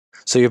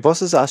So your boss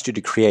has asked you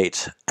to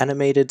create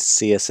animated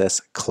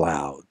CSS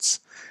clouds,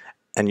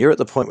 and you're at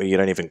the point where you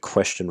don't even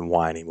question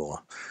why anymore.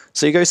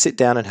 So you go sit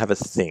down and have a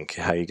think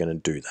how you're going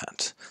to do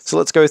that. So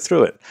let's go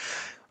through it.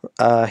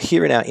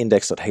 Here in our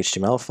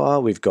index.html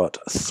file, we've got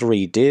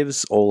 3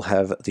 divs, all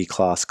have the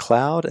class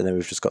cloud, and then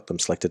we've just got them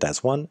selected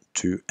as 1,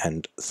 2,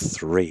 and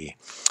 3.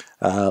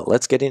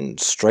 Let's get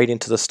straight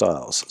into the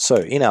styles. So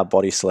in our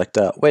body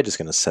selector, we're just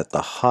going to set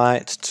the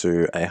height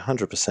to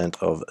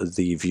 100% of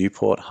the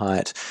viewport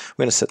height.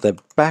 We're going to set the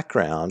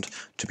background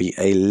to be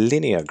a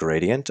linear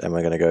gradient, and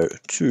we're going to go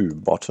to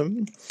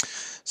bottom,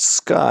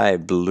 sky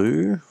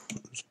blue, a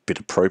bit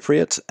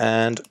appropriate,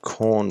 and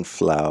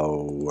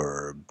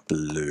cornflower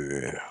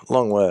blue.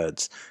 Long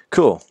words.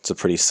 Cool, it's a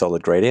pretty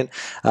solid gradient.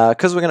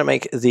 Because we're going to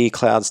make the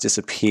clouds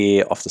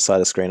disappear off the side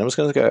of the screen, I'm just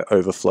going to go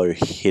overflow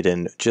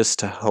hidden just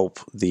to help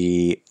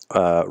the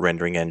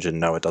rendering engine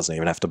know it doesn't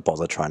even have to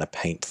bother trying to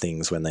paint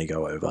things when they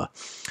go over.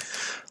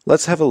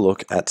 Let's have a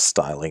look at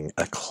styling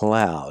a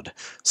cloud.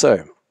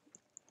 So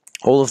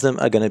all of them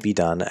are going to be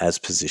done as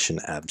position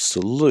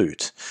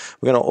absolute.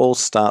 We're going to all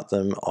start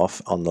them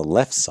off on the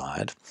left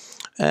side,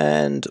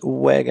 and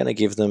we're going to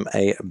give them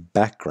a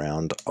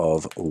background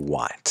of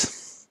white.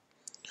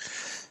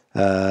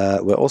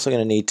 We're also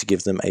going to need to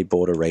give them a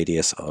border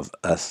radius of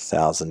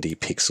 1000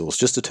 pixels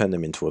just to turn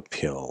them into a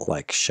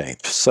pill-like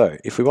shape. So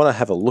if we want to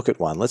have a look at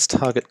one, let's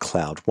target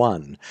cloud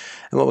 1. And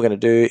what we're going to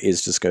do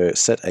is just go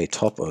set a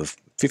top of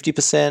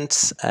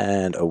 50%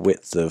 and a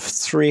width of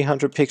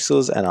 300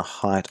 pixels and a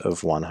height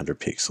of 100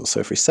 pixels. So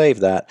if we save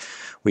that,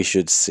 we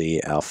should see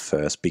our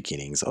first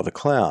beginnings of a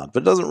cloud.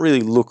 But it doesn't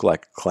really look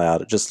like a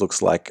cloud, it just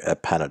looks like a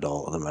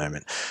Panadol at the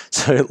moment.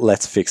 So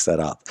let's fix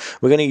that up.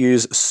 We're going to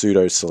use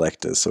pseudo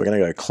selectors. So we're going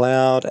to go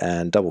cloud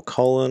and double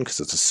colon because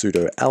it's a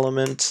pseudo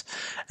element.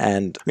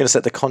 And I'm going to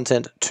set the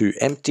content to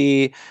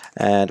empty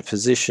and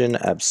position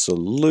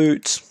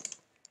absolute.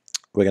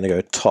 We're going to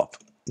go top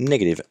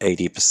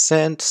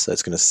 -80%, so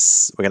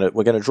it's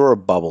we're going to draw a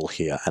bubble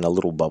here and a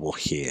little bubble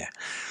here.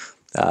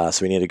 So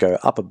we need to go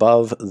up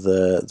above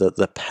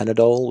the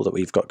Panadol that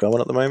we've got going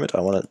at the moment.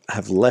 I want to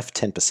have left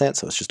 10%,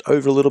 so it's just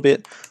over a little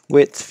bit.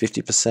 Width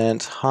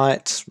 50%,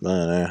 height, I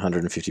don't know,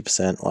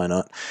 150%, why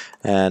not?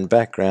 And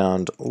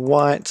background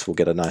white, we'll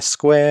get a nice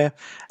square,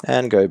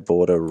 and go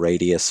border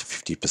radius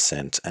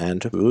 50%,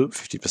 and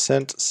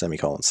 50%,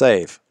 semicolon,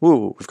 save.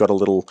 Woo, we've got a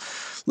little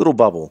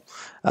bubble.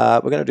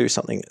 We're going to do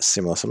something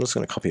similar, so I'm just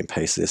going to copy and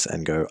paste this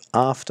and go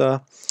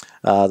after.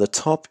 The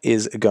top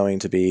is going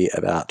to be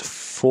about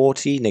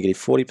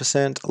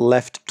 -40%,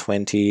 left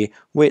 20,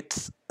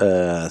 width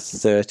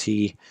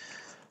 30,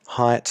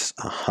 height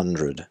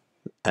 100.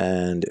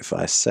 And if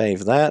I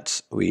save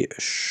that, we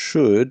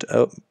should,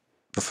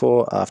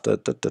 before, after,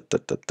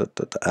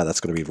 that's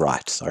going to be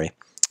right, sorry.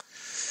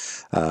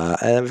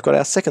 And we've got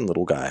our second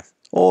little guy.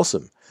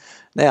 Awesome.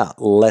 Now,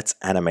 let's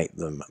animate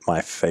them,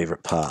 my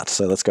favorite part.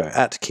 So let's go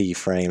at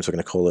keyframes, we're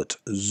going to call it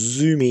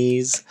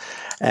zoomies,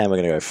 and we're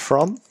going to go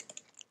from.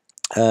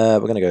 We're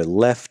going to go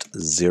left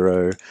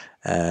 0,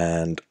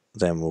 and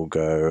then we'll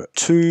go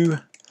 2,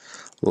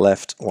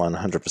 left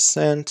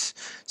 100%.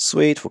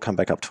 Sweet, we'll come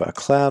back up to our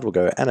cloud, we'll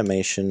go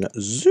animation,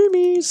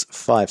 zoomies,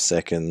 5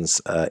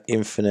 seconds,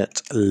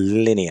 infinite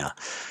linear.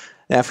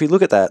 Now, if we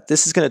look at that,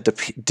 this is going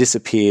to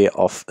disappear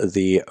off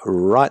the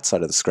right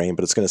side of the screen,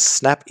 but it's going to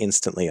snap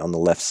instantly on the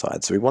left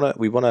side. So we want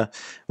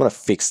to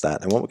fix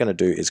that. And what we're going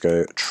to do is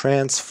go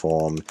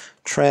transform,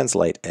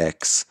 translate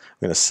X.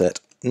 We're going to set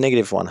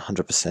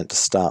 -100% to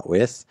start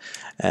with,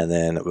 and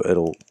then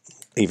it'll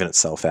even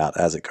itself out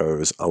as it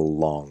goes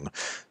along.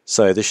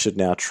 So this should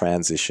now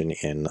transition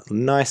in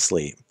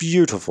nicely.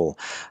 Beautiful.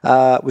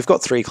 We've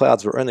got 3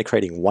 clouds, but we're only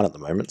creating 1 at the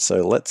moment,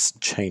 so let's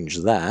change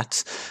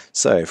that.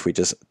 So if we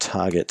just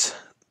target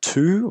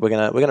 2, we're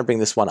gonna bring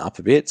this one up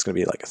a bit. It's gonna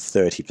be like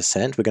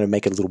 30%. We're gonna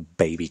make a little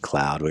baby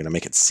cloud. We're gonna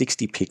make it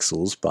 60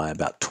 pixels by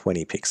about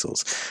 20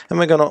 pixels. And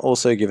we're gonna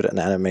also give it an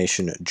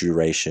animation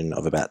duration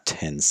of about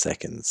 10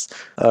 seconds.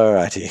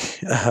 Alrighty,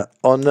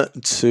 on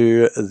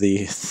to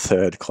the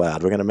third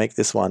cloud. We're gonna make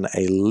this one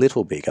a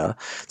little bigger.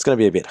 It's gonna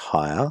be a bit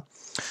higher.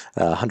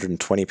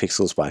 120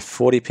 pixels by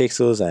 40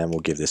 pixels, and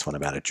we'll give this one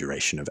about a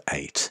duration of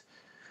 8.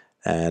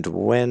 And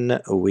when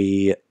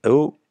we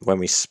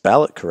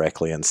spell it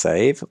correctly and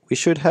save, we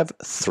should have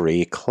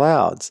 3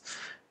 clouds.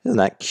 Isn't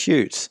that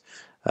cute?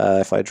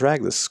 If I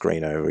drag the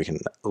screen over, we can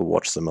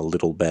watch them a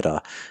little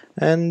better.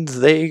 And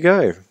there you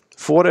go.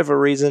 For whatever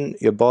reason,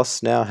 your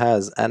boss now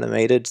has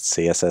animated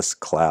CSS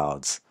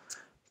clouds.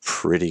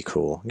 Pretty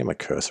cool. Get my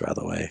cursor out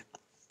of the way.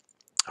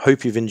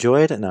 Hope you've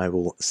enjoyed, and I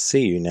will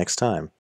see you next time.